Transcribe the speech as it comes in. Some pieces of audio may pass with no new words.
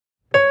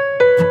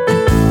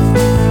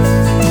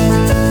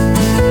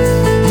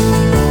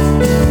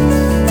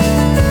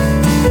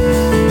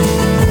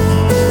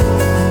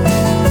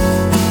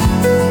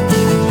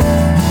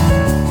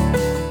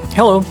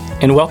Hello,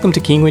 and welcome to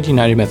Kingwood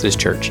United Methodist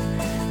Church.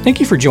 Thank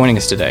you for joining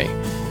us today.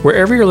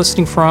 Wherever you're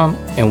listening from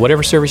and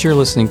whatever service you're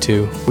listening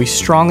to, we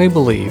strongly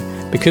believe,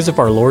 because of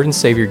our Lord and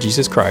Savior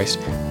Jesus Christ,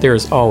 there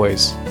is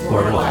always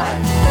more to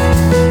life.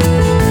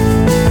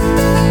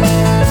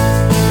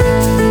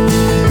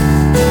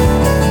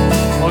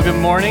 Well, good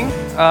morning.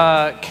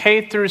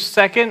 K through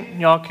 2nd,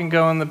 y'all can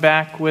go in the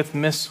back with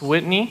Miss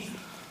Whitney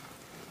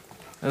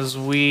as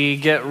we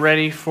get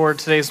ready for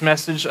today's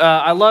message.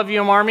 I love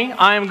UM Army.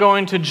 I am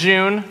going to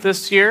June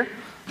this year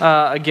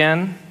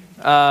again.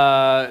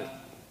 I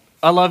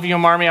love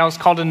UM Army. I was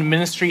called into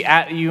ministry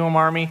at UM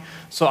Army,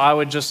 so I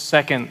would just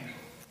second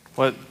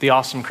what the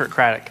awesome Kurt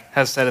Craddock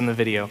has said in the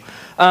video.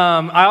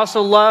 I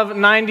also love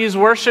 90s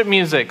worship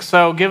music,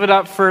 so give it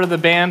up for the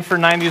band for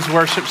 90s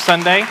Worship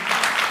Sunday.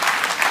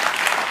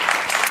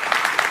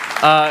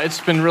 It's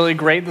been really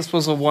great. This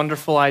was a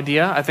wonderful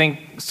idea. I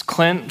think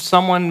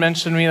someone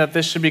mentioned to me that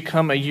this should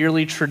become a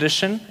yearly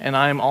tradition, and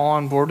I am all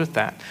on board with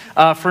that.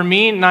 For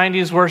me,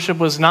 90s worship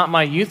was not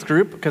my youth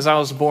group because I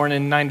was born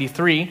in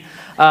 93.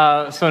 So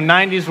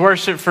 90s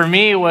worship for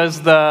me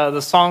was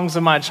the songs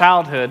of my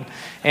childhood.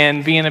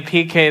 And being a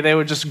PK, they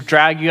would just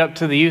drag you up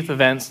to the youth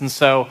events. And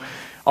so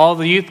all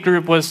the youth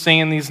group was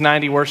singing these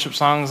 90 worship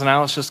songs, and I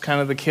was just kind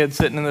of the kid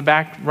sitting in the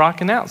back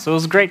rocking out. So it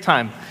was a great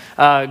time.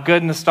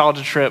 Good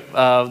nostalgia trip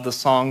of the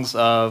songs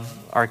of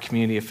our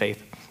community of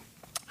faith.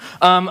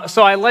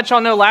 So I let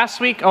y'all know last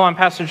week, I'm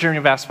Pastor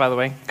Jeremy Bass, by the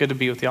way. Good to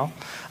be with y'all.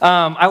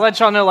 I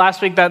let y'all know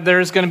last week that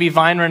there's going to be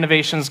vine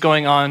renovations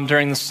going on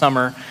during the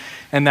summer,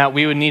 and that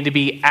we would need to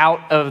be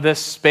out of this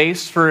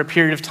space for a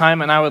period of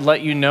time, and I would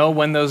let you know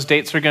when those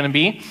dates are going to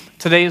be.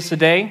 Today is the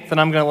day that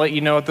I'm going to let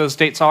you know what those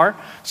dates are.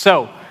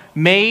 So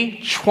May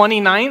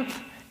 29th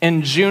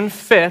and June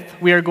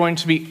 5th, we are going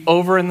to be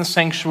over in the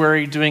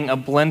sanctuary doing a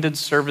blended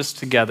service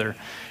together.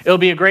 It'll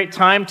be a great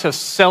time to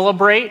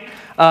celebrate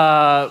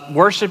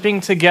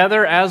worshiping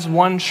together as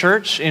one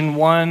church in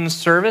one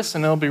service,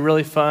 and it'll be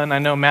really fun. I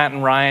know Matt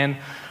and Ryan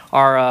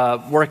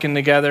are working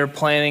together,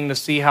 planning to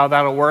see how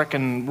that'll work,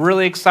 and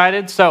really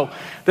excited. So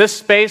this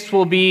space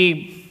will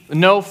be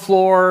no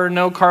floor,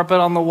 no carpet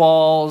on the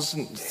walls,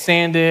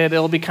 sanded.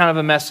 It'll be kind of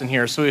a mess in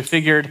here. So we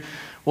figured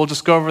we'll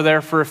just go over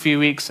there for a few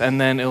weeks, and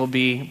then it'll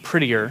be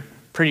prettier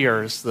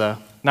is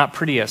not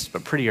prettiest,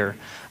 but prettier,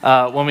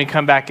 when we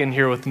come back in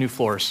here with new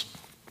floors.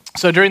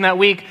 So during that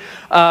week,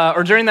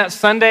 or during that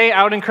Sunday,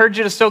 I would encourage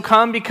you to still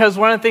come, because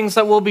one of the things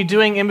that we'll be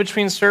doing in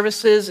between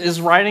services is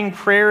writing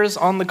prayers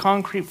on the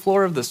concrete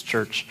floor of this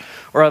church,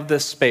 or of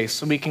this space,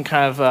 so we can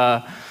kind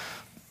of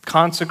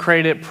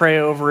consecrate it, pray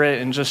over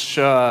it, and just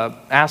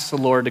ask the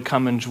Lord to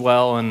come and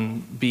dwell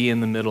and be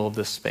in the middle of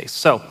this space.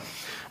 So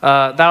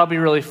that'll be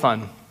really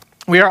fun.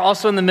 We are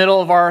also in the middle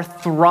of our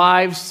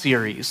Thrive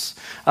series,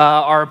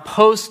 our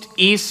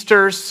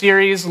post-Easter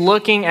series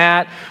looking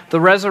at the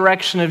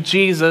resurrection of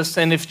Jesus,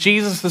 and if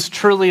Jesus is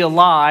truly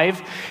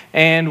alive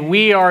and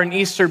we are an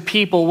Easter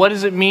people, what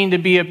does it mean to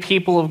be a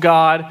people of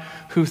God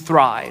who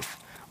thrive?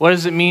 What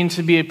does it mean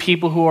to be a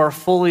people who are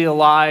fully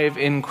alive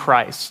in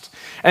Christ?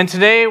 And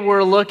today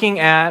we're looking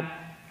at,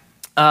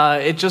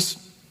 it just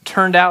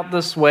turned out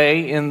this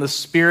way in the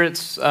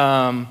Spirit's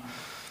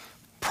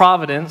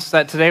providence,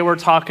 that today we're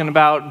talking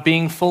about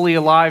being fully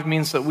alive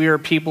means that we are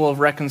people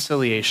of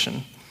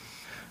reconciliation.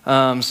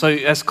 So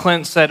as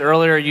Clint said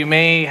earlier, you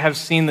may have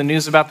seen the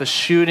news about the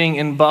shooting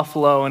in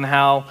Buffalo and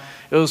how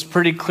it was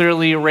pretty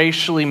clearly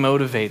racially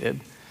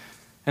motivated,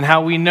 and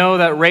how we know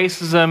that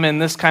racism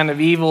and this kind of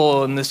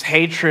evil and this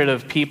hatred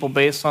of people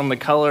based on the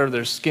color of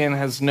their skin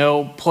has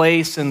no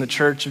place in the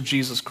Church of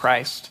Jesus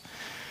Christ.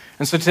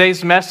 And so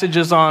today's message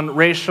is on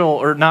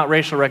not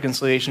racial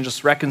reconciliation,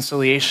 just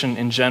reconciliation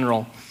in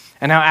general,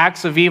 and how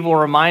acts of evil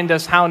remind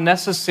us how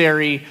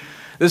necessary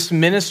this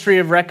ministry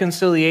of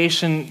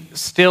reconciliation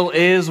still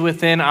is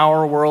within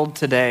our world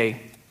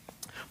today.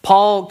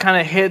 Paul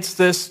kind of hits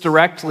this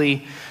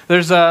directly.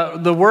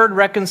 The word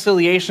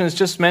reconciliation is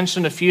just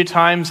mentioned a few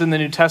times in the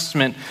New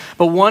Testament,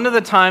 but one of the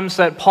times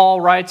that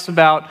Paul writes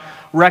about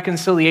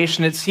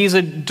reconciliation, he's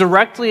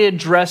directly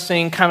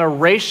addressing kind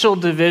of racial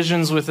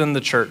divisions within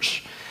the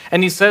church.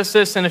 And he says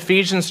this in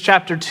Ephesians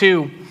chapter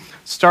 2,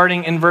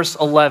 starting in verse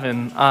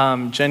 11.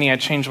 Jenny, I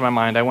changed my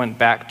mind. I went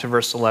back to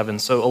verse 11.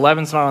 So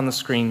 11's not on the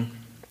screen.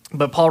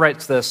 But Paul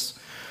writes this: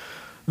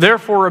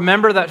 "Therefore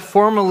remember that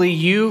formerly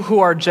you who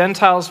are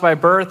Gentiles by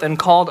birth and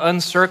called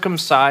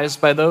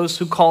uncircumcised by those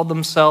who called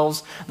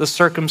themselves the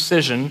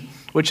circumcision,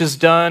 which is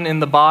done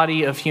in the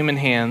body of human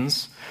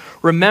hands,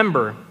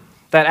 remember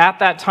that at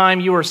that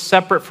time you were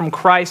separate from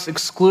Christ,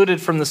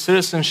 excluded from the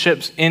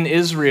citizenships in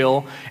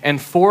Israel,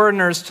 and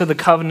foreigners to the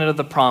covenant of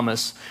the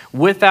promise,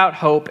 without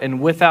hope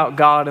and without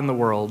God in the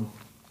world.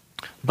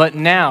 But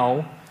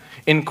now,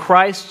 in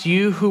Christ,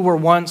 you who were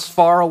once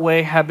far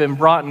away have been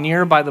brought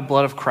near by the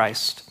blood of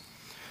Christ."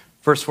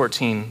 Verse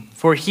 14,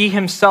 "For he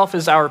himself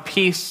is our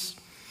peace,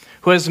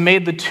 who has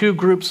made the two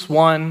groups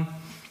one,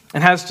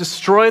 and has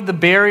destroyed the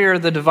barrier,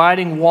 the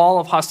dividing wall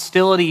of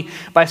hostility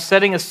by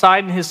setting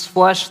aside in his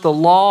flesh the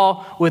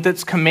law with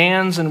its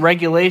commands and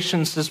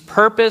regulations. His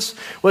purpose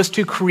was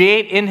to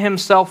create in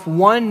himself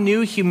one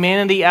new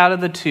humanity out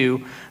of the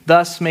two,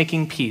 thus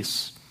making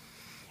peace,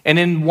 and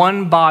in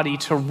one body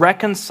to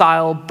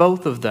reconcile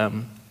both of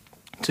them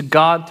to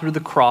God through the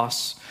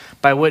cross,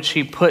 by which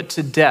he put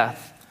to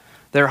death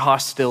their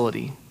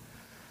hostility.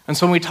 And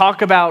so when we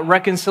talk about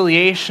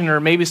reconciliation, or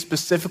maybe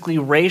specifically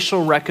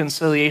racial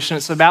reconciliation,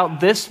 it's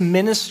about this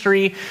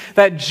ministry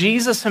that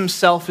Jesus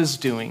himself is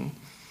doing,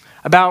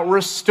 about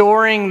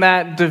restoring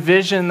that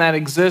division that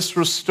exists,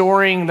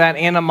 restoring that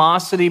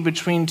animosity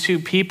between two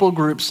people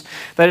groups,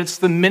 that it's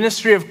the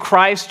ministry of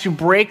Christ to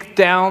break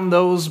down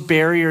those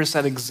barriers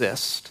that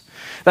exist.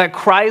 That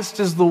Christ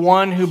is the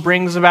one who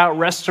brings about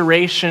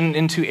restoration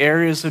into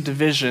areas of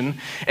division.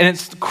 And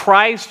it's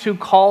Christ who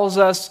calls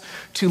us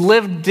to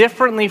live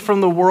differently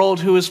from the world,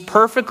 who is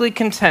perfectly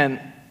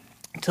content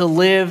to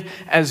live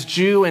as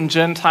Jew and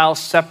Gentile,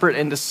 separate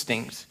and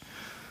distinct.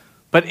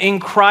 But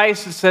in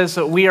Christ, it says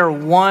that we are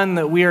one,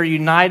 that we are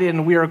united,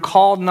 and we are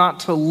called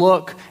not to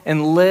look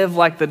and live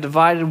like the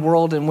divided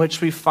world in which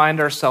we find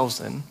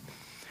ourselves in.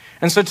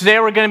 And so today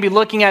we're going to be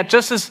looking at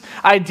just this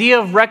idea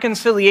of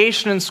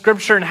reconciliation in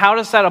Scripture, and how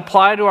does that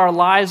apply to our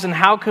lives, and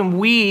how can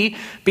we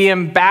be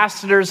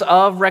ambassadors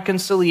of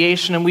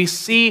reconciliation. And we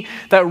see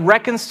that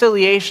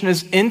reconciliation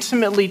is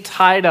intimately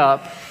tied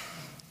up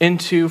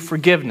into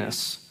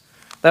forgiveness.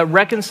 That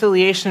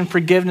reconciliation and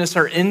forgiveness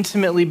are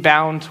intimately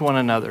bound to one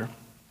another.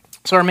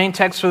 So our main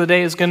text for the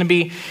day is going to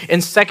be in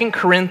 2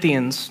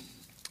 Corinthians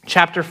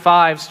chapter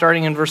 5,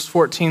 starting in verse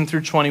 14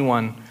 through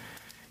 21.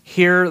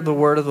 Hear the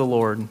word of the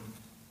Lord.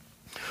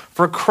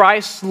 For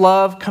Christ's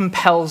love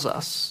compels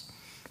us,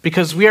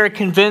 because we are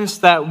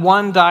convinced that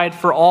one died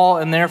for all,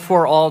 and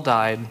therefore all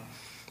died.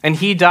 And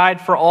he died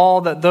for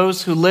all, that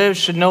those who live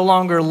should no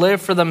longer live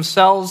for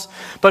themselves,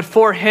 but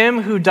for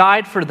him who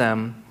died for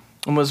them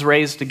and was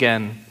raised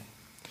again.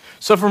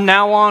 So from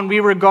now on,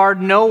 we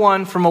regard no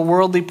one from a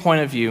worldly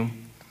point of view.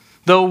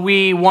 Though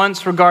we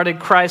once regarded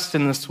Christ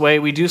in this way,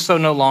 we do so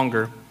no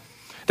longer.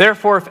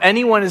 Therefore, if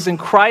anyone is in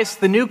Christ,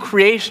 the new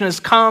creation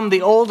has come,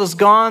 the old is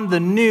gone, the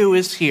new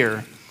is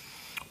here.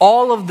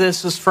 All of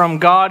this is from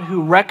God,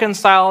 who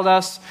reconciled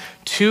us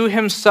to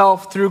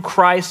himself through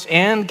Christ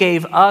and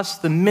gave us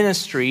the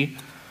ministry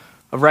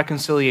of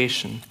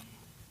reconciliation.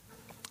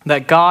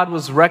 That God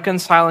was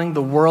reconciling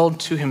the world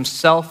to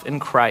himself in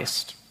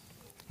Christ,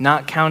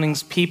 not counting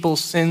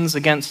people's sins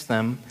against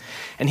them.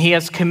 And he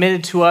has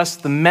committed to us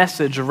the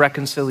message of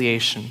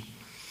reconciliation.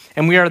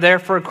 And we are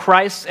therefore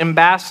Christ's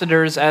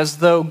ambassadors, as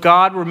though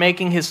God were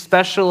making his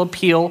special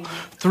appeal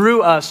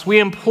through us. We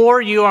implore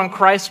you on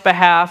Christ's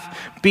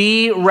behalf,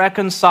 be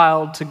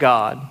reconciled to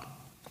God.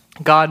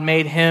 God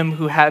made him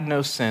who had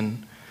no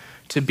sin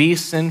to be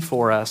sin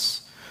for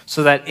us,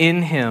 so that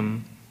in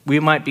him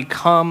we might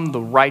become the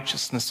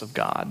righteousness of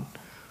God.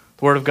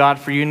 The word of God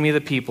for you and me,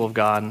 the people of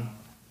God.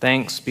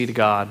 Thanks be to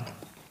God.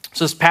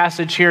 So this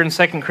passage here in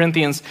 2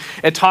 Corinthians,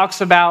 it talks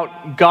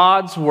about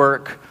God's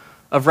work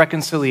of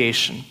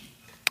reconciliation.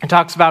 It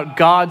talks about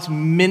God's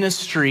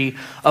ministry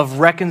of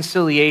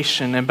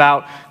reconciliation.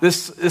 About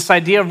this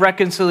idea of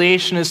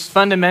reconciliation is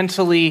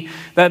fundamentally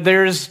that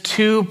there's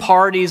two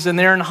parties and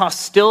they're in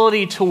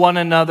hostility to one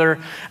another.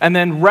 And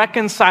then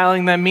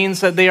reconciling them means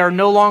that they are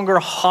no longer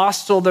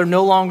hostile, they're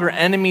no longer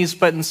enemies,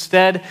 but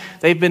instead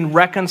they've been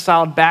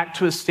reconciled back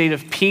to a state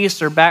of peace,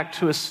 or back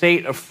to a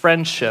state of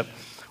friendship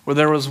where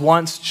there was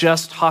once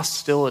just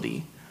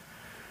hostility.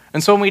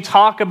 And so when we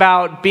talk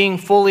about being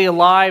fully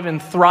alive and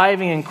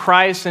thriving in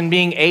Christ and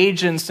being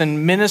agents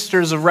and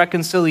ministers of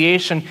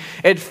reconciliation,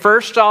 it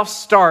first off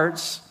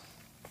starts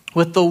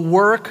with the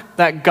work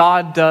that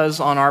God does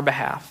on our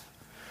behalf.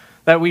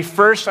 That we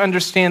first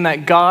understand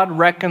that God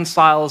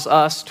reconciles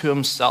us to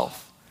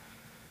himself.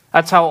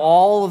 That's how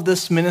all of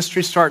this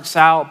ministry starts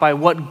out, by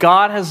what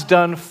God has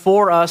done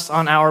for us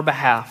on our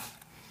behalf.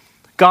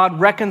 God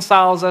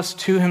reconciles us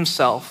to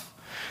himself.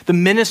 The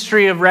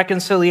ministry of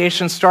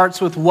reconciliation starts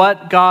with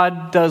what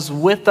God does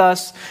with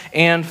us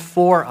and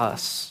for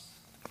us.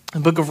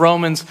 The book of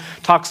Romans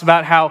talks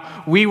about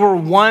how we were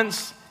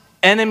once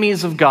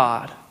enemies of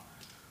God,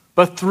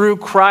 but through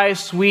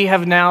Christ we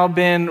have now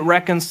been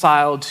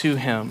reconciled to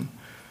him.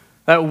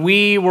 That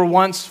we were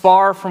once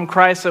far from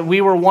Christ, that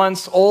we were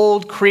once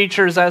old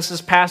creatures, as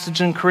this passage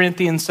in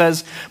Corinthians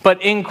says,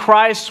 but in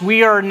Christ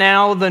we are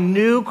now the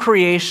new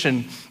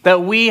creation.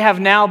 That we have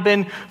now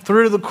been,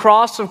 through the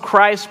cross of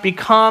Christ,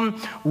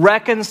 become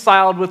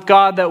reconciled with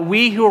God. That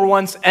we who were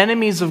once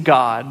enemies of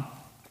God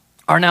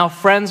are now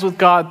friends with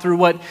God through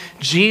what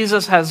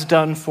Jesus has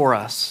done for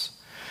us.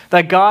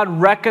 That God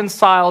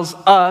reconciles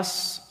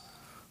us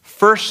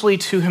firstly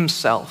to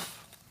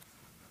himself.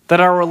 That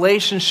our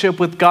relationship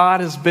with God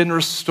has been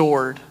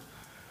restored.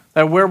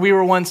 That where we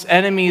were once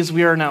enemies,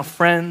 we are now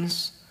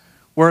friends.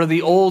 Where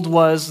the old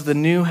was, the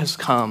new has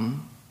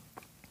come.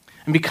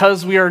 And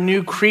because we are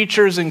new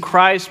creatures in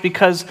Christ,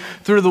 because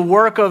through the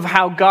work of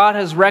how God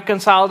has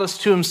reconciled us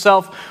to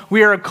himself,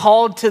 we are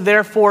called to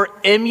therefore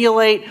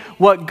emulate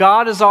what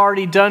God has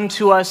already done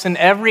to us in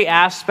every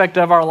aspect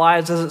of our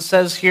lives. As it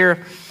says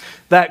here,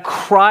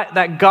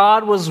 that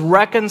God was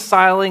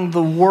reconciling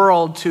the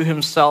world to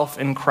himself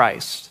in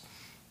Christ.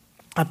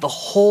 That the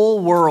whole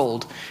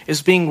world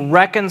is being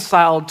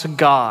reconciled to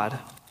God.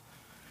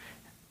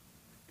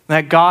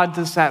 That God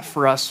does that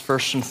for us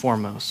first and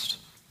foremost.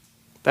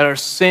 That our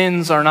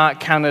sins are not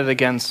counted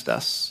against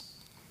us.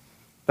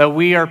 That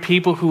we are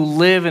people who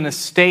live in a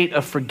state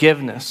of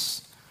forgiveness.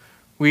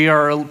 We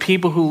are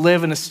people who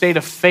live in a state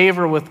of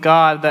favor with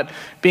God. That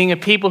being a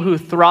people who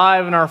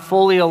thrive and are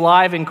fully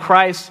alive in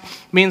Christ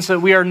means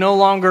that we are no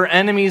longer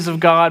enemies of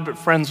God, but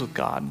friends with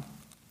God.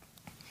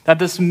 That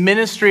this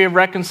ministry of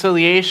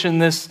reconciliation,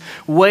 this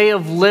way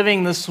of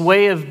living, this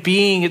way of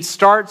being, it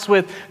starts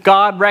with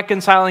God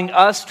reconciling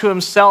us to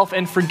himself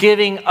and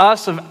forgiving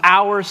us of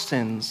our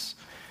sins,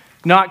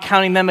 not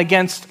counting them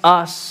against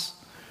us,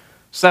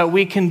 so that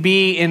we can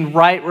be in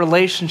right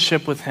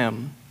relationship with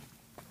him.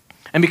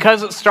 And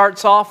because it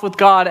starts off with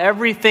God,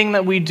 everything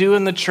that we do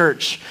in the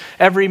church,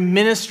 every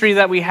ministry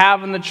that we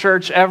have in the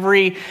church,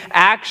 every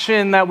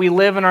action that we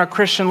live in our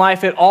Christian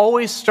life, it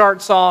always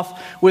starts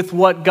off with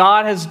what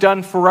God has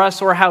done for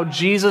us or how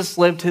Jesus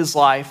lived his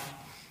life.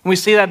 And we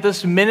see that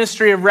this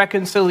ministry of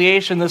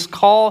reconciliation, this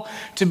call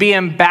to be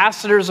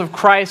ambassadors of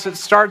Christ, it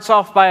starts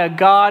off by a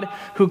God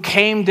who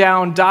came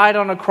down, died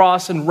on a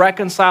cross, and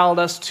reconciled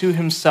us to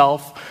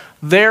himself.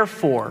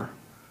 Therefore,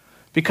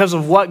 because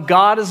of what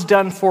God has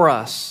done for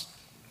us,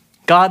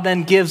 God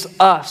then gives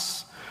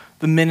us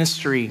the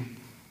ministry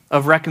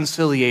of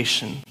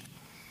reconciliation.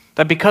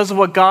 That because of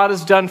what God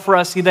has done for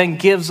us, he then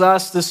gives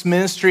us this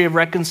ministry of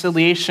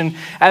reconciliation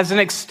as an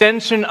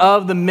extension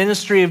of the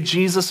ministry of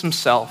Jesus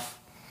himself.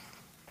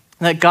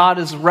 That God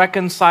is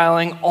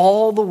reconciling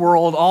all the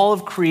world, all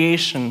of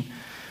creation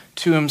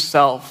to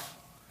himself.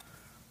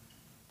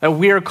 That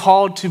we are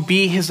called to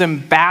be his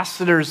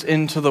ambassadors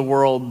into the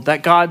world.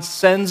 That God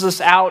sends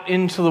us out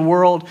into the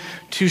world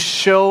to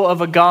show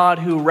of a God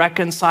who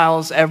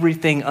reconciles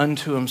everything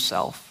unto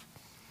himself.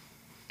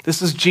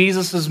 This is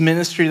Jesus'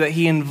 ministry that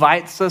he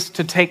invites us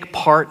to take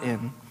part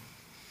in.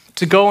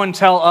 To go and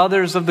tell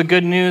others of the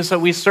good news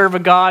that we serve a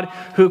God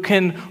who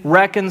can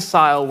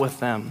reconcile with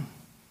them,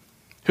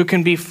 who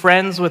can be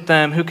friends with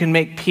them, who can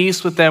make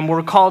peace with them.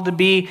 We're called to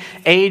be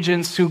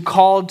agents who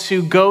called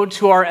to go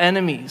to our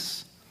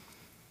enemies,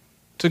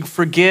 to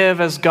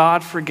forgive as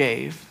God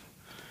forgave.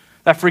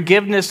 That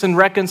forgiveness and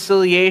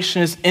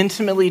reconciliation is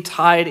intimately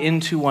tied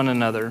into one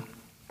another.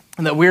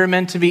 And that we're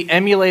meant to be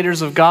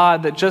emulators of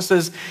God, that just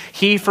as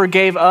he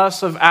forgave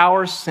us of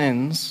our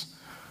sins,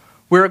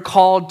 we're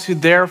called to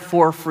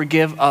therefore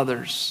forgive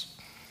others.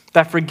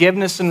 That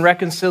forgiveness and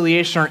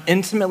reconciliation are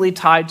intimately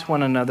tied to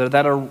one another.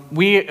 That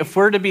if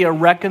we're to be a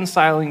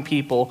reconciling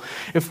people,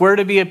 if we're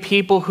to be a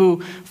people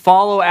who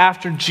follow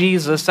after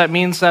Jesus, that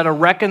means that a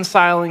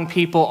reconciling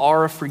people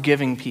are a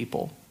forgiving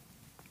people.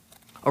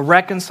 A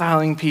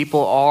reconciling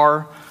people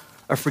are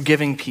a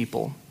forgiving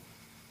people.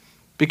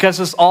 Because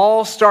this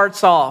all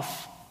starts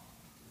off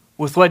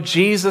with what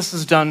Jesus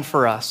has done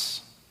for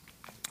us.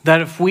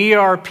 That if we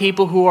are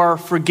people who are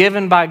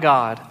forgiven by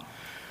God,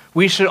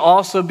 we should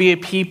also be a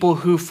people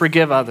who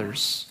forgive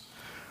others.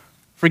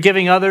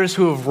 Forgiving others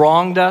who have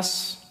wronged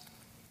us,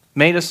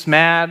 made us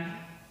mad,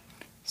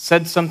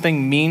 said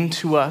something mean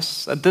to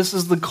us. That this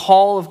is the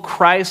call of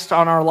Christ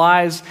on our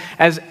lives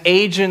as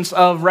agents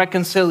of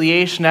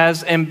reconciliation,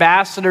 as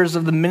ambassadors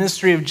of the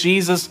ministry of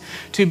Jesus,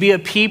 to be a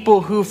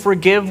people who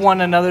forgive one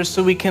another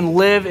so we can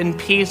live in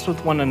peace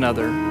with one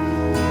another.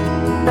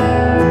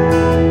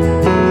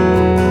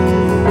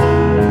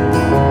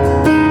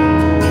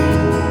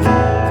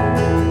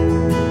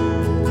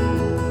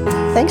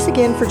 Thanks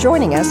again for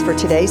joining us for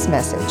today's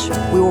message.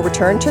 We will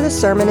return to the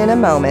sermon in a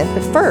moment,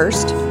 but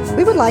first,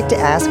 we would like to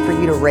ask for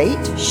you to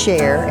rate,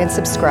 share, and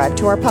subscribe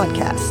to our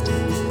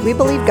podcast. We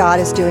believe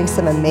God is doing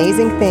some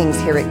amazing things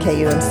here at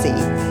KUMC,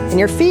 and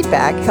your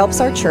feedback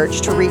helps our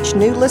church to reach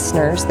new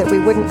listeners that we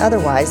wouldn't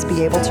otherwise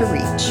be able to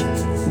reach.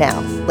 Now,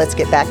 let's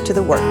get back to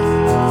the Word.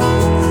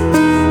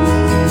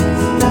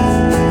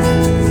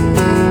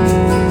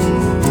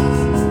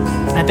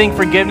 I think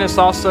forgiveness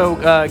also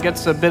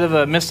gets a bit of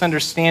a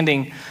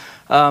misunderstanding.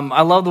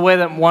 I love the way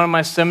that one of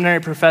my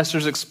seminary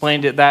professors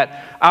explained it,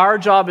 that our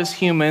job as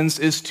humans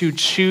is to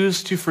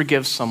choose to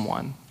forgive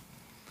someone.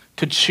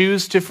 To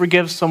choose to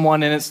forgive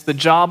someone, and it's the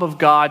job of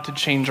God to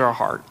change our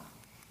heart.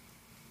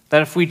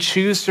 That if we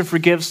choose to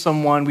forgive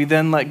someone, we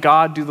then let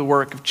God do the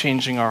work of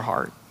changing our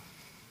heart.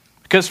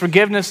 Because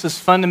forgiveness is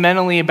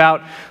fundamentally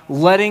about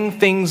letting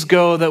things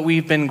go that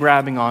we've been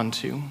grabbing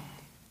onto.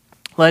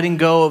 Letting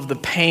go of the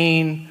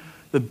pain,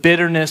 the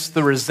bitterness,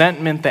 the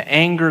resentment, the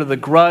anger, the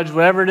grudge,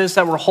 whatever it is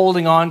that we're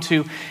holding on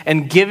to,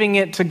 and giving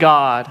it to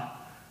God,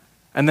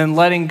 and then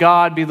letting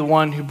God be the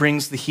one who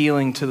brings the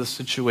healing to the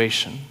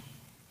situation.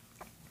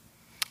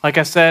 Like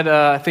I said,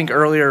 I think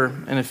earlier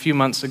and a few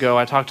months ago,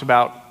 I talked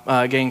about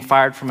getting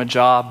fired from a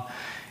job.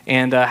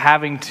 and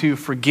having to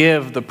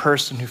forgive the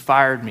person who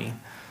fired me,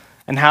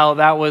 and how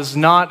that was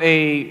not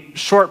a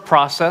short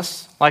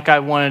process like I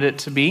wanted it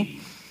to be,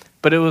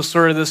 but it was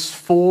sort of this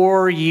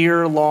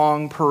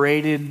 4-year-long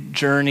paraded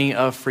journey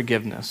of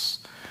forgiveness.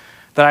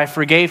 That I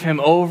forgave him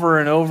over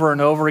and over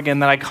and over again,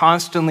 that I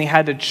constantly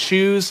had to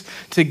choose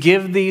to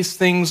give these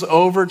things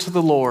over to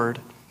the Lord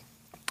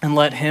and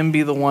let him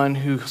be the one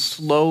who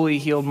slowly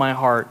healed my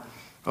heart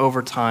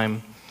over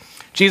time.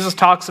 Jesus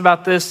talks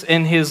about this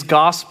in his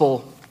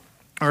gospel,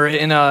 or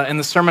in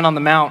the Sermon on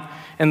the Mount,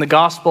 in the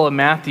Gospel of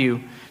Matthew.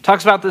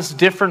 Talks about this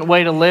different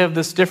way to live,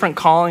 this different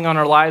calling on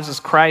our lives as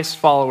Christ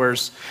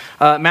followers.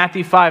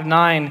 Matthew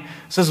 5:9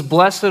 says,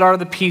 "Blessed are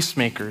the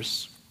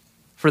peacemakers,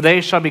 for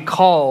they shall be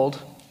called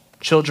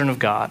children of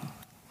God."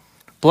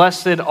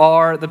 Blessed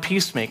are the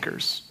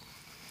peacemakers.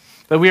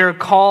 That we are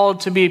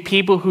called to be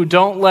people who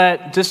don't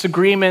let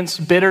disagreements,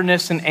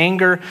 bitterness, and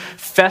anger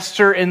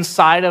fester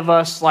inside of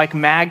us like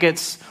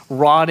maggots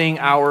rotting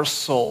our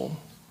soul.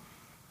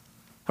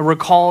 And we're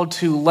called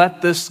to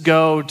let this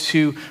go,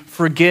 to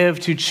forgive,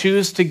 to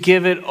choose to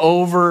give it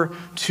over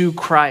to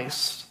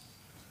Christ,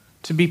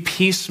 to be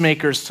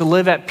peacemakers, to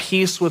live at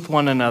peace with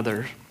one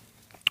another.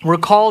 We're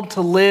called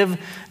to live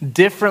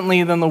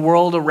differently than the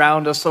world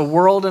around us, a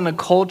world and a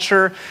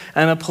culture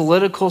and a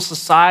political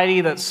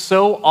society that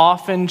so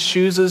often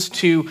chooses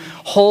to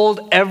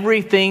hold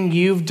everything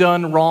you've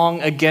done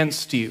wrong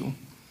against you.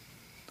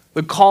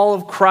 The call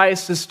of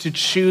Christ is to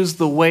choose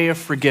the way of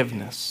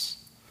forgiveness,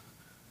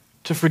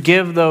 to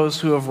forgive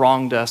those who have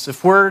wronged us.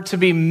 If we're to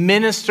be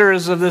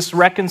ministers of this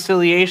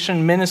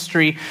reconciliation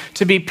ministry,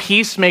 to be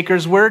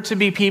peacemakers, we're to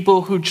be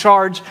people who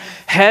charge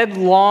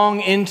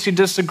headlong into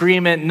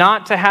disagreement,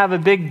 not to have a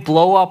big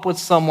blow up with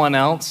someone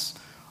else,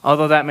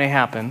 although that may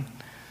happen,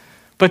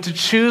 but to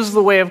choose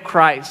the way of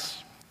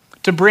Christ,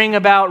 to bring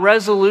about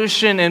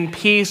resolution and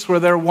peace where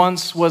there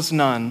once was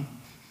none,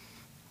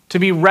 to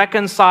be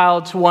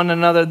reconciled to one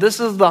another.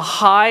 This is the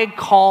high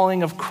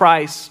calling of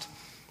Christ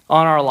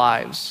on our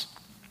lives.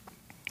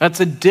 That's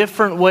a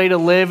different way to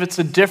live. It's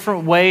a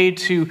different way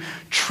to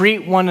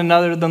treat one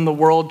another than the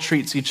world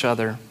treats each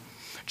other.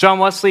 John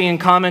Wesley, in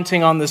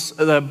commenting on this,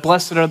 the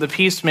blessed are the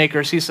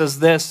peacemakers, he says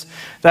this,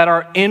 that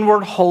our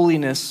inward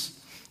holiness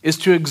is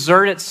to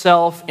exert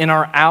itself in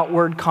our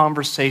outward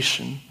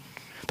conversation.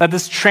 That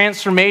this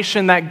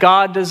transformation that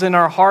God does in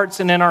our hearts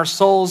and in our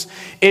souls,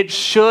 it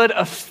should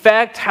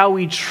affect how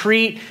we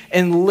treat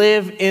and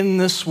live in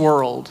this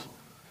world.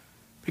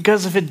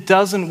 Because if it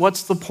doesn't,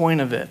 what's the point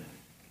of it?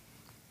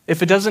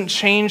 If it doesn't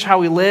change how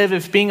we live,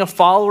 if being a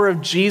follower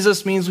of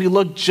Jesus means we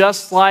look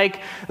just like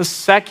a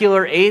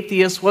secular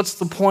atheist, what's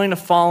the point of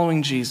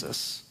following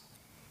Jesus?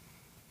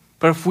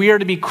 But if we are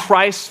to be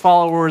Christ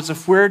followers,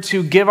 if we're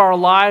to give our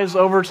lives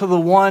over to the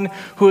one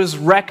who has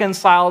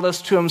reconciled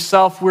us to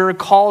himself, we're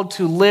called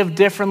to live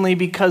differently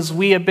because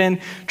we have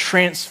been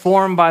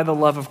transformed by the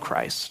love of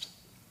Christ.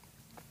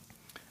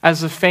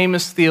 As the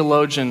famous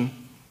theologian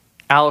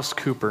Alice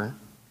Cooper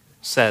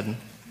said,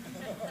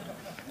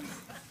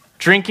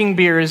 "Drinking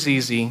beer is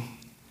easy,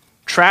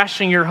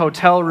 trashing your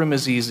hotel room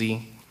is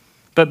easy,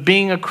 but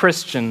being a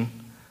Christian,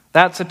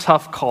 that's a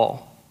tough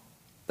call.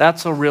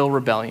 That's a real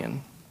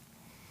rebellion."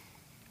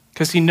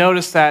 Because he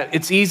noticed that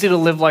it's easy to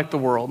live like the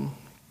world.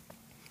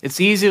 It's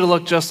easy to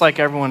look just like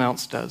everyone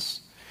else does.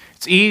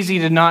 It's easy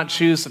to not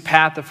choose the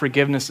path of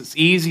forgiveness. It's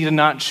easy to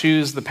not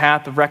choose the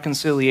path of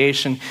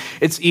reconciliation.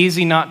 It's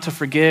easy not to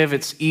forgive.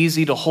 It's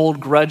easy to hold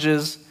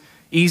grudges,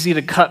 easy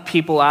to cut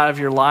people out of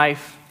your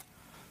life.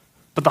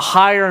 But the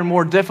higher and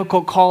more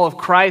difficult call of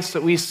Christ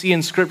that we see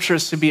in Scripture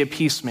is to be a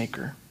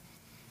peacemaker,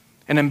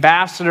 an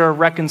ambassador of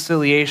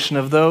reconciliation,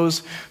 of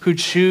those who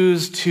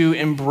choose to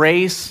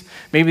embrace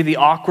maybe the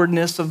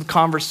awkwardness of the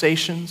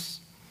conversations,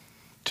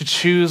 to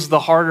choose the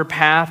harder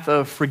path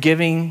of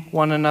forgiving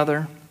one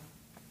another.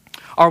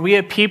 Are we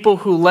a people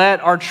who let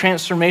our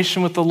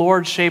transformation with the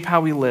Lord shape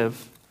how we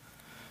live?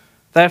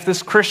 That if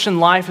this Christian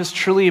life is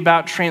truly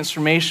about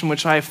transformation,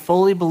 which I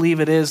fully believe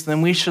it is,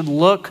 then we should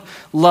look,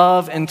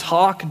 love, and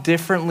talk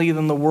differently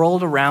than the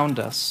world around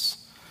us.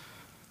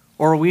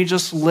 Or are we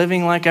just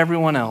living like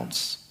everyone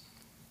else?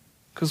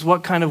 Because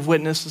what kind of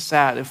witness is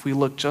that if we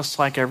look just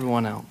like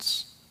everyone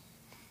else?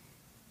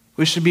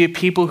 We should be a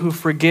people who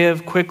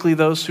forgive quickly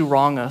those who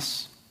wrong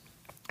us,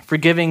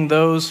 forgiving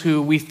those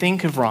who we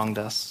think have wronged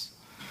us,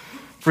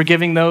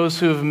 forgiving those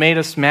who have made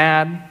us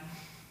mad,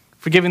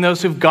 forgiving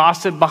those who've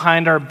gossiped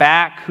behind our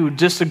back, who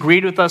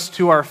disagreed with us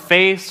to our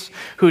face,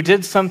 who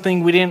did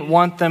something we didn't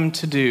want them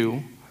to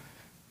do.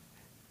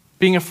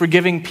 Being a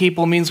forgiving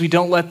people means we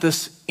don't let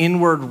this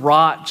inward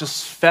rot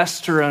just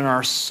fester in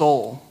our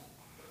soul,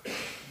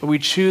 but we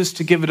choose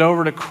to give it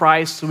over to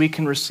Christ so we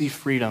can receive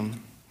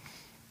freedom.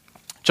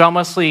 John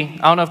Wesley,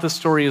 I don't know if this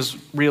story is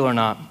real or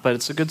not, but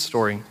it's a good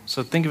story.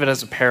 So think of it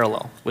as a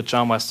parallel with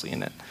John Wesley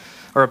in it,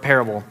 or a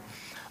parable.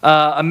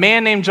 A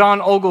man named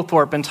John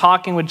Oglethorpe, in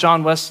talking with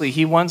John Wesley,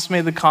 he once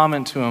made the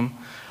comment to him,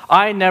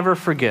 "I never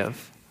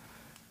forgive."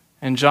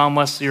 And John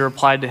Wesley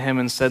replied to him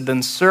and said,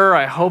 "Then, sir,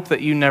 I hope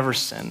that you never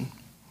sin."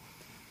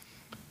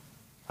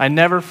 "I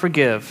never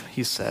forgive,"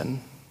 he said,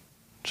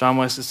 John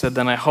Wesley said,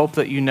 then I hope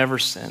that you never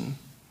sin.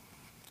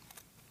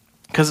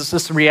 Because it's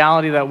this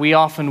reality that we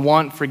often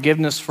want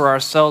forgiveness for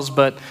ourselves,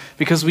 but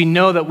because we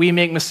know that we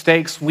make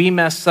mistakes, we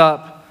mess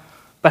up.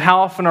 But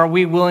how often are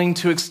we willing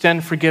to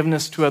extend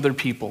forgiveness to other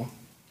people?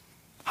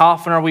 How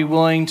often are we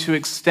willing to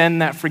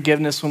extend that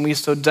forgiveness when we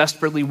so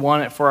desperately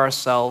want it for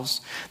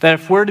ourselves? That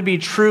if we're to be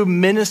true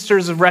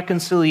ministers of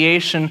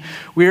reconciliation,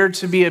 we are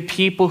to be a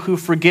people who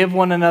forgive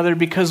one another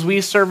because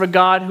we serve a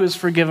God who has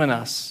forgiven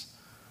us,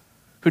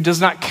 who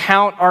does not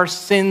count our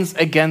sins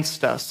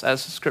against us,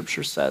 as the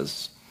scripture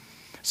says.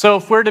 So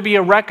if we're to be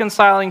a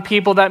reconciling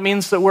people, that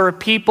means that we're a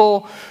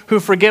people who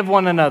forgive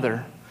one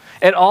another.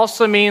 It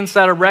also means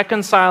that a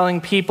reconciling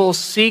people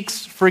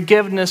seeks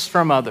forgiveness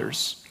from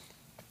others.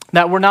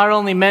 That we're not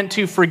only meant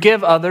to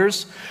forgive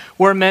others,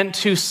 we're meant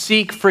to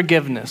seek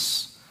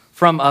forgiveness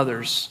from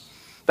others.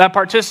 That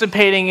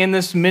participating in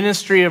this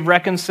ministry of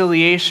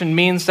reconciliation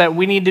means that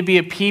we need to be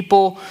a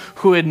people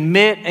who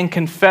admit and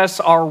confess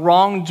our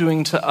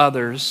wrongdoing to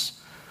others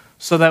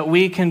so that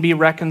we can be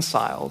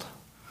reconciled,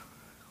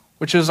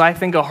 which is, I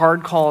think, a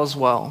hard call as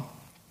well.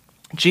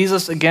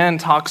 Jesus, again,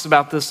 talks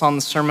about this on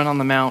the Sermon on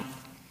the Mount.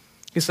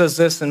 He says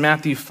this in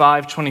Matthew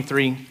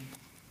 5:23.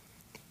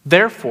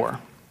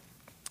 Therefore,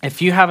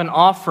 if you are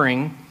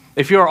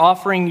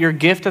offering your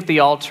gift at the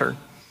altar,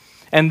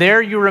 and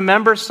there you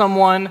remember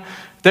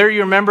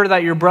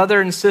that your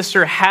brother and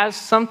sister has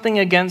something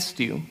against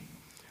you,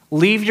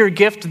 leave your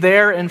gift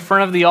there in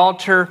front of the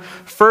altar.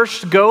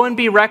 First, go and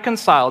be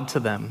reconciled to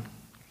them,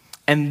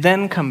 and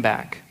then come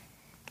back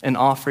and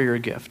offer your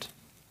gift.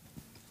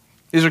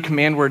 These are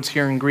command words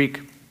here in Greek.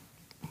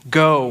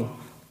 Go,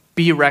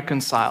 be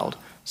reconciled.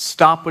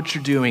 Stop what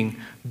you're doing.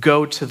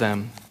 Go to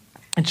them.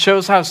 It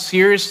shows how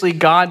seriously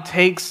God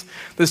takes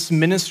this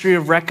ministry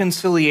of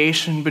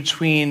reconciliation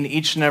between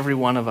each and every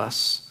one of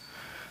us.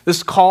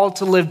 This call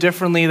to live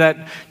differently,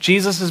 that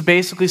Jesus is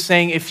basically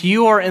saying, if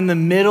you are in the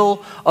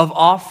middle of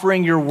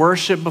offering your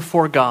worship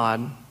before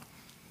God,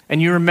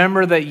 and you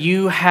remember that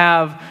you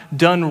have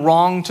done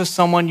wrong to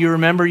someone, you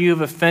remember you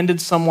have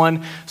offended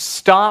someone,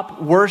 stop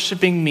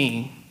worshiping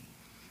me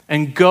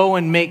and go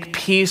and make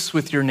peace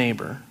with your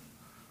neighbor.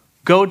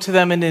 Go to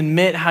them and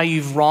admit how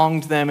you've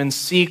wronged them and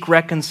seek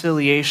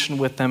reconciliation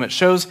with them. It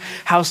shows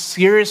how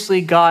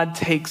seriously God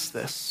takes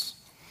this.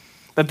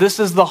 That this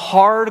is the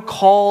hard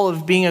call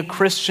of being a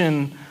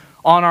Christian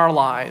on our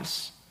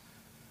lives.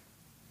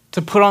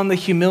 To put on the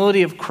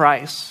humility of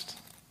Christ.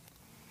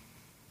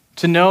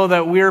 To know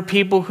that we are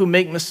people who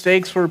make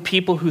mistakes, we're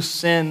people who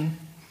sin.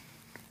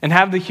 And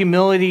have the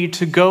humility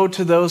to go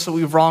to those that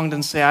we've wronged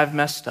and say, I've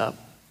messed up.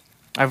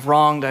 I've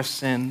wronged, I've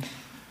sinned.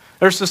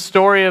 There's the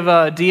story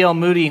of D.L.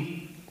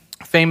 Moody,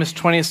 famous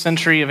 20th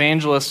century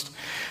evangelist.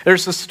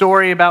 There's a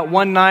story about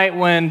one night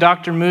when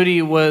Dr.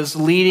 Moody was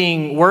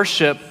leading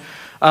worship.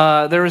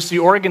 There was the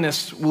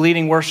organist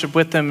leading worship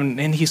with him,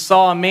 and he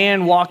saw a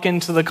man walk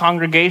into the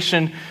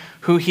congregation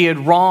who he had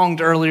wronged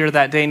earlier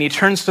that day. And he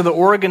turns to the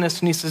organist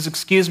and he says,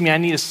 excuse me, I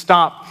need to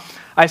stop.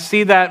 I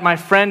see that my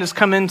friend has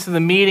come into the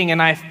meeting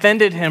and I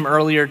offended him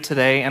earlier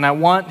today, and I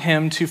want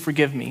him to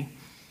forgive me.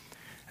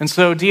 And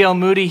so D.L.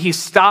 Moody, he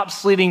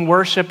stops leading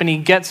worship and he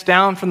gets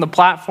down from the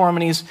platform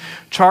and he's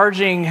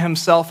charging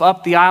himself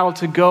up the aisle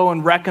to go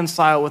and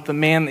reconcile with the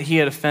man that he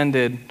had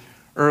offended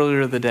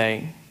earlier the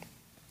day.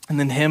 And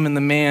then him and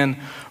the man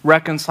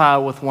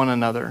reconcile with one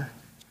another.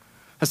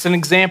 That's an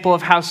example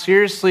of how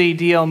seriously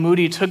D.L.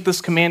 Moody took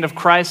this command of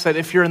Christ, that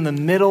if you're in the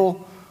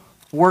middle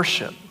of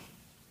worship,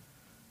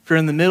 if you're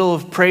in the middle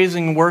of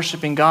praising and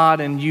worshiping God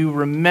and you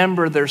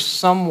remember there's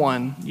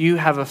someone you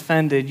have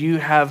offended, you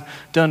have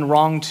done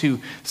wrong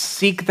to,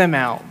 seek them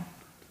out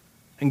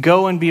and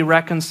go and be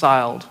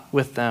reconciled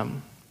with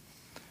them.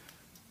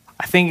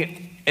 I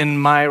think in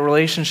my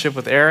relationship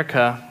with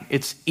Erica,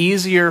 it's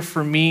easier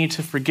for me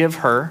to forgive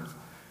her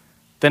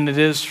than it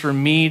is for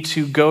me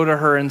to go to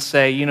her and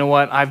say, you know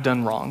what, I've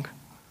done wrong.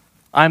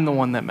 I'm the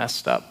one that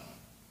messed up.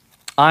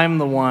 I'm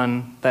the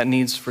one that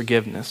needs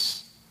forgiveness.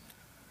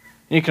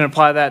 You can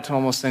apply that to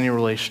almost any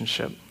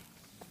relationship.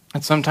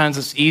 And sometimes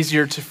it's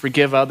easier to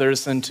forgive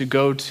others than to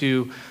go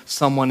to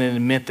someone and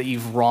admit that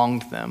you've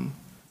wronged them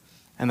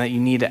and that you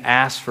need to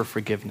ask for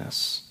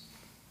forgiveness.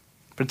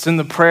 But it's in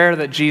the prayer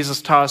that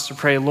Jesus taught us to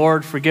pray,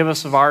 Lord, forgive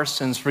us of our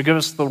sins, forgive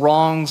us the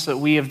wrongs that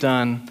we have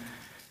done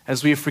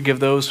as we forgive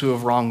those who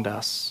have wronged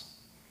us.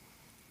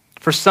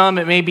 For some,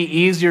 it may be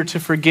easier to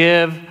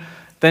forgive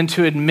than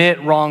to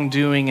admit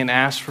wrongdoing and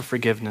ask for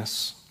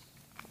forgiveness.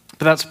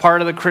 But that's part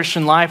of the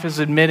Christian life, is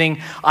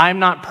admitting I'm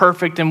not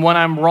perfect, and when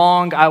I'm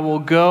wrong, I will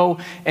go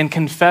and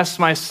confess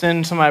my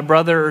sin to my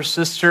brother or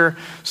sister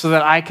so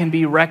that I can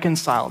be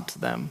reconciled to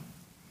them,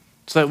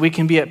 so that we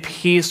can be at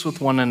peace with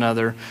one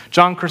another.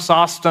 John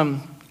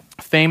Chrysostom,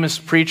 famous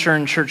preacher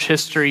in church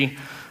history,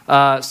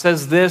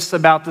 says this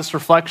about this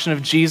reflection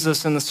of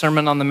Jesus in the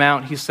Sermon on the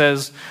Mount. He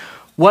says,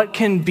 what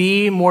can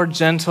be more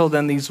gentle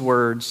than these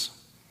words?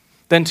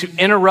 Than to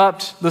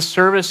interrupt the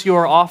service you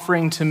are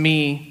offering to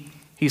me,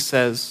 he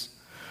says,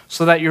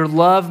 so that your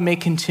love may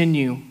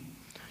continue.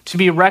 To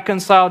be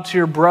reconciled to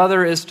your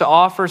brother is to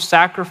offer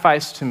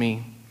sacrifice to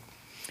me.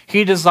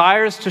 He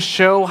desires to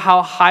show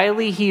how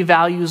highly he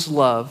values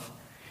love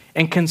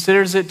and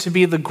considers it to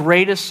be the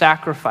greatest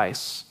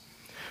sacrifice.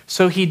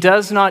 So he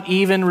does not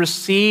even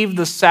receive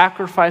the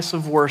sacrifice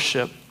of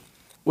worship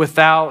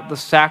without the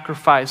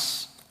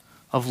sacrifice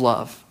of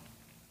love.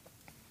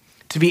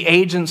 To be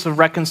agents of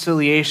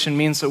reconciliation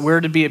means that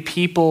we're to be a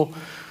people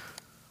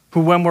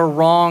who, when we're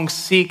wrong,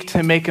 seek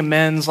to make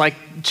amends like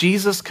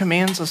Jesus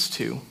commands us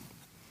to,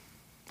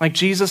 like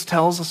Jesus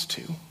tells us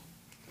to.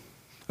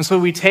 And so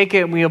we take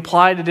it and we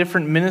apply to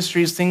different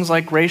ministries, things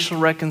like racial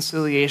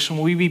reconciliation.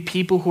 Will we be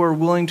people who are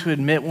willing to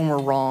admit when we're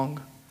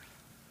wrong?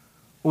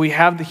 Will we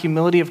have the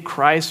humility of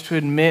Christ to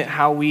admit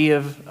how we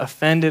have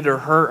offended or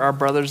hurt our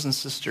brothers and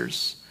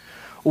sisters?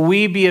 Will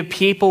we be a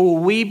people,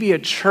 will we be a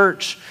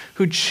church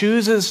who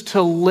chooses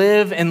to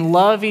live and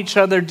love each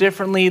other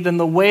differently than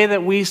the way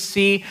that we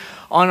see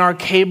on our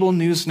cable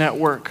news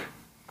network?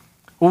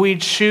 Will we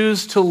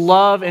choose to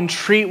love and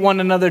treat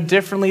one another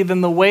differently than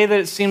the way that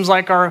it seems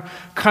like our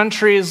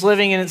country is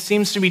living, and it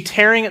seems to be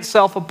tearing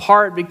itself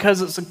apart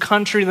because it's a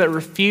country that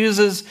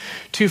refuses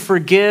to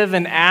forgive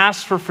and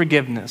ask for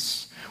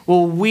forgiveness?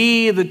 Will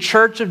we, the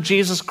Church of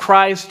Jesus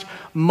Christ,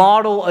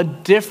 model a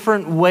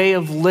different way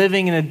of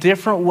living and a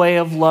different way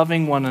of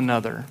loving one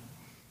another?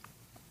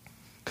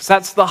 Because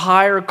that's the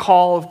higher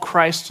call of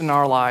Christ in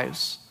our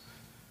lives.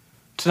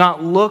 To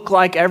not look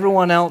like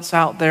everyone else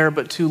out there,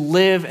 but to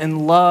live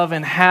and love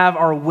and have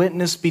our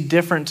witness be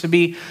different, to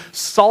be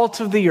salt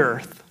of the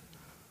earth,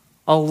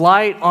 a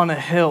light on a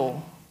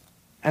hill,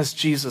 as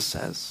Jesus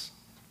says.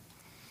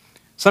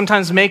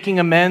 Sometimes making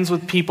amends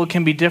with people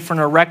can be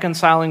different, or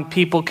reconciling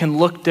people can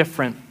look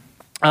different.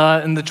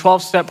 In the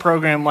 12-step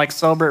program, like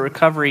Celebrate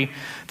Recovery,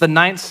 the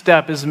 9th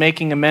step is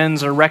making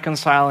amends or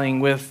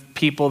reconciling with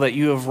people that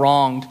you have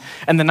wronged.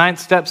 And the 9th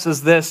step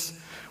says this: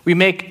 we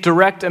make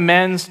direct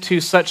amends to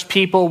such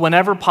people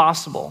whenever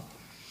possible,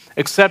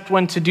 except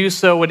when to do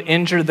so would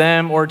injure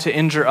them or to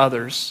injure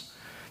others.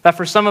 That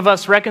for some of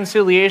us,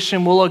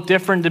 reconciliation will look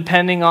different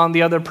depending on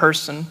the other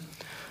person.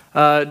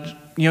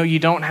 You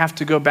don't have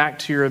to go back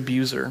to your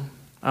abuser.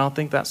 I don't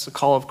think that's the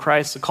call of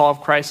Christ. The call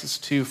of Christ is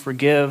to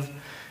forgive,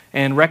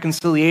 and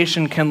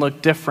reconciliation can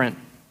look different.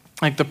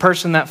 Like the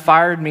person that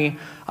fired me,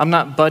 I'm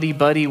not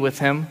buddy-buddy with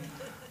him.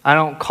 I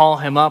don't call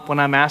him up when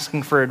I'm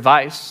asking for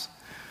advice.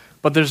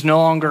 But there's no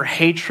longer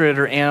hatred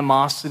or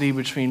animosity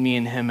between me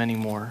and him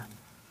anymore.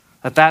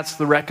 That's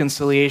the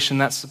reconciliation,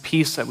 that's the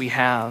peace that we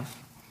have.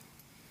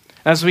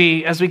 As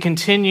we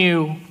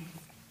continue,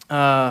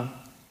 I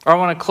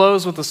want to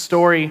close with a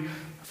story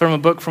from a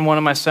book from one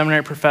of my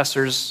seminary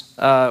professors,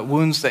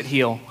 Wounds That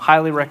Heal.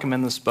 Highly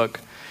recommend this book.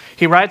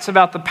 He writes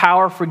about the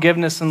power of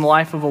forgiveness in the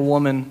life of a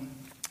woman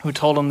who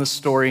told him this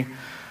story.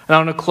 And I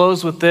want to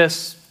close with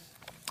this.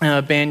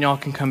 Band, y'all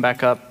can come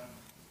back up.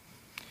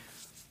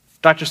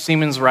 Dr.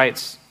 Siemens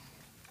writes,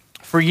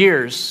 for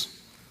years,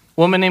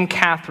 a woman named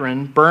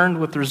Catherine burned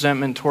with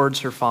resentment towards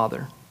her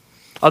father.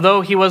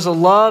 Although he was a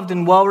loved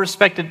and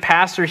well-respected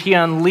pastor, he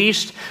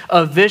unleashed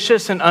a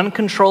vicious and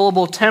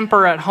uncontrollable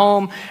temper at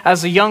home.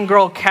 As a young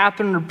girl,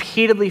 Catherine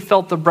repeatedly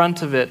felt the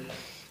brunt of it.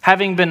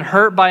 Having been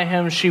hurt by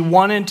him, she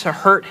wanted to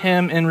hurt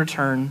him in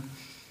return.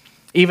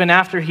 Even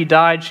after he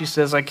died, she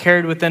says, I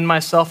carried within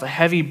myself a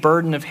heavy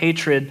burden of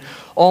hatred,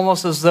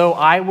 almost as though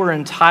I were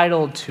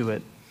entitled to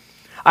it.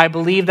 I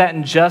believed that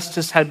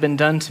injustice had been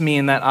done to me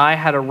and that I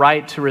had a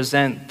right to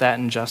resent that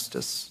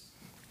injustice.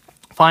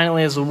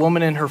 Finally, as a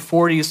woman in her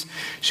 40s,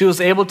 she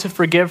was able to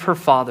forgive her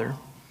father.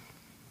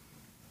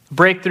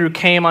 Breakthrough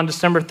came on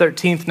December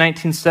 13th,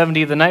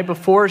 1970. The night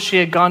before, she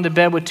had gone to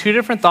bed with two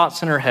different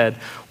thoughts in her head.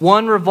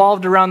 One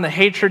revolved around the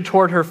hatred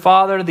toward her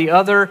father. The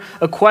other,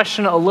 a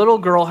question a little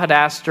girl had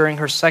asked during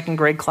her second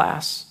grade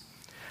class.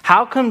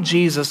 How come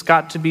Jesus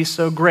got to be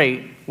so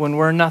great when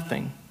we're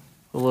nothing?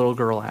 The little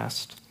girl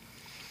asked.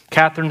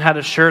 Catherine had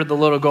assured the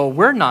little girl,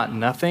 we're not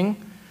nothing.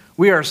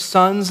 We are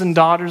sons and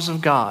daughters of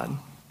God.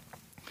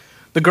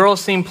 The girl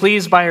seemed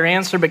pleased by her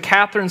answer, but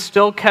Catherine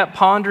still kept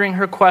pondering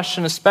her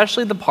question,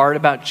 especially the part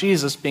about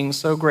Jesus being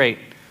so great.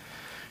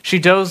 She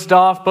dozed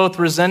off, both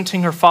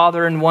resenting her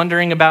father and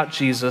wondering about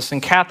Jesus,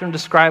 and Catherine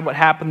described what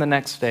happened the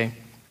next day.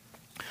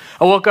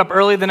 I woke up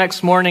early the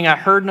next morning. I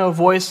heard no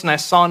voice and I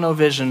saw no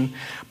vision,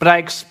 but I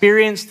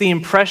experienced the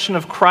impression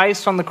of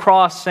Christ on the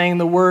cross saying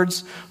the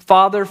words,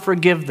 Father,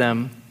 forgive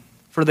them,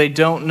 for they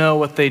don't know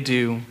what they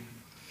do.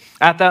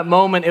 At that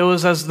moment, it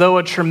was as though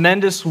a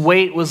tremendous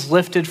weight was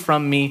lifted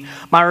from me.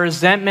 My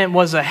resentment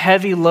was a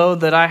heavy load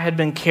that I had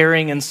been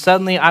carrying, and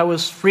suddenly I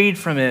was freed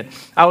from it.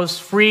 I was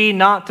free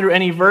not through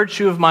any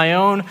virtue of my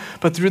own,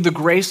 but through the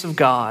grace of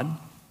God.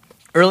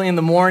 Early in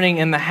the morning,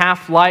 in the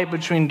half light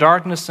between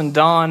darkness and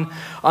dawn,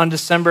 on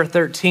December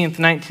 13th,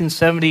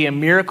 1970, a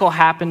miracle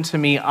happened to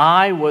me.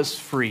 I was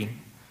free.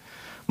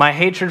 My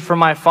hatred for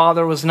my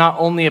father was not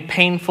only a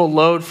painful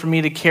load for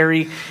me to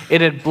carry,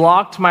 it had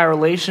blocked my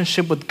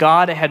relationship with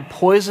God. It had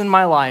poisoned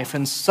my life,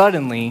 and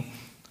suddenly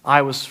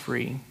I was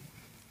free.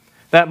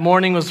 That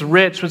morning was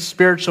rich with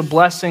spiritual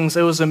blessings.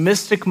 It was a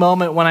mystic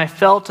moment when I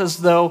felt as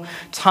though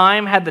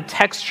time had the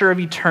texture of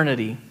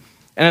eternity.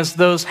 and as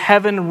those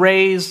heaven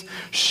rays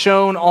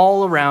shone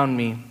all around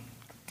me.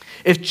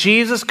 If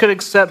Jesus could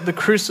accept the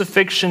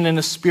crucifixion in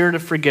a spirit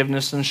of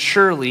forgiveness, then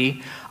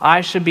surely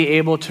I should be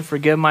able to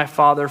forgive my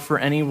Father for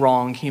any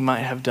wrong he might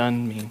have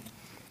done me.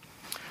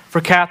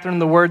 For Catherine,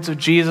 the words of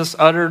Jesus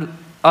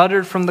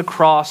uttered from the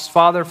cross,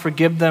 "Father,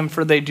 forgive them,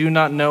 for they do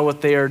not know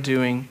what they are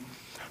doing,"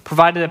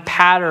 provided a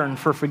pattern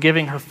for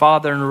forgiving her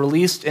father and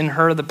released in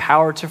her the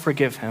power to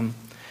forgive him.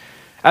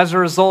 As a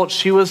result,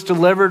 she was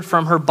delivered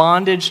from her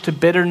bondage to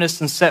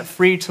bitterness and set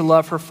free to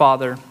love her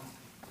father.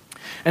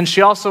 And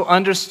she also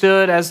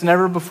understood as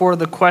never before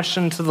the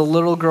question to the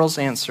little girl's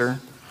answer: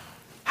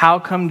 how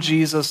come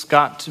Jesus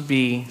got to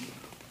be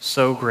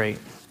so great?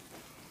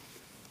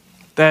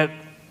 That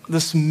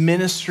this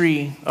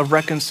ministry of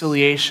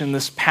reconciliation,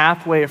 this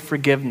pathway of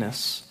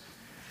forgiveness,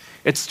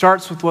 it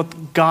starts with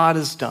what God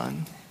has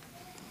done.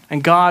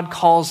 And God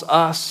calls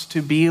us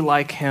to be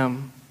like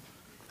him.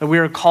 That we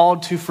are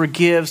called to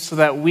forgive so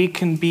that we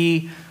can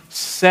be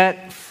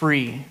set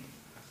free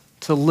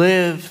to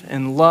live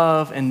and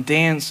love and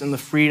dance in the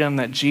freedom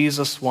that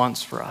Jesus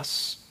wants for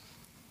us.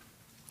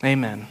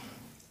 Amen.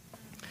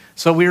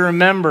 So we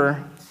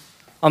remember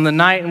on the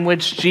night in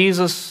which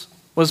Jesus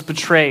was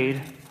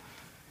betrayed,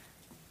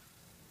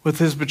 with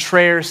his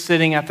betrayer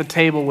sitting at the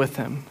table with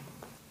him.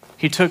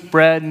 He took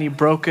bread and he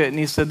broke it and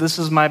he said, "This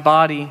is my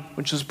body,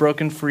 which is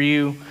broken for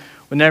you.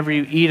 Whenever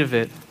you eat of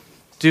it,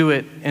 do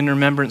it in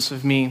remembrance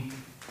of me."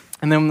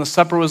 And then when the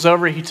supper was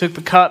over, he took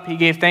the cup, he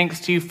gave thanks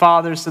to you,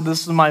 Father, said,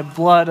 "This is my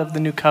blood of the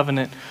new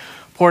covenant,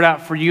 poured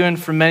out for you and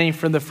for many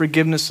for the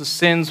forgiveness of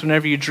sins.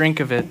 Whenever you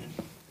drink of it,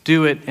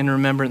 do it in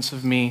remembrance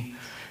of me."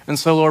 And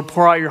so, Lord,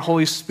 pour out your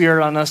Holy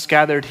Spirit on us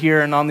gathered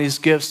here and on these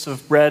gifts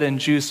of bread and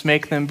juice.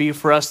 Make them be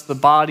for us the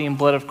body and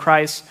blood of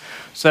Christ,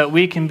 so that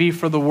we can be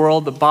for the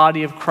world the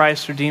body of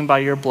Christ redeemed by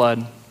your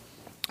blood.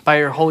 By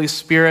your Holy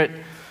Spirit,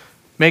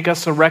 make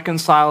us a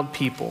reconciled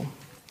people.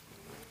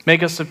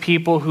 Make us a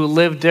people who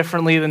live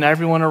differently than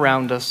everyone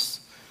around us.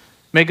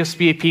 Make us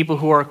be a people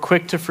who are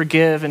quick to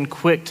forgive and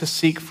quick to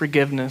seek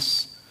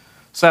forgiveness,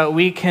 so that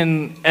we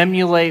can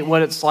emulate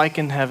what it's like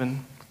in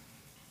heaven.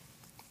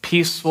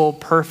 Peaceful,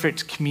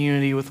 perfect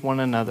community with one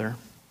another.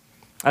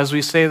 As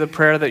we say the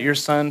prayer that your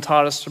Son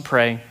taught us to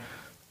pray: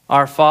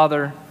 Our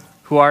Father,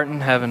 who art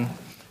in heaven,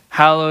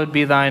 hallowed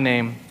be thy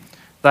name.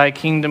 Thy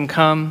kingdom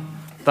come,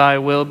 thy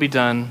will be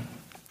done,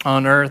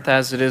 on earth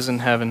as it is in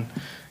heaven.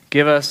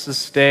 Give us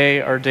this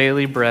day our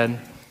daily bread,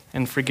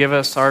 and forgive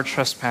us our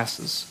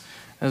trespasses,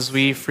 as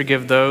we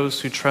forgive those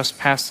who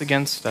trespass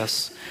against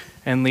us.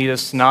 And lead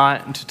us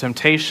not into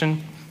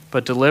temptation,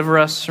 but deliver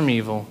us from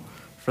evil.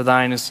 For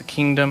thine is the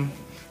kingdom,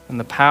 and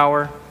the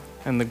power,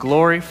 and the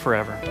glory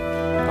forever.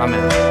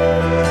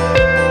 Amen.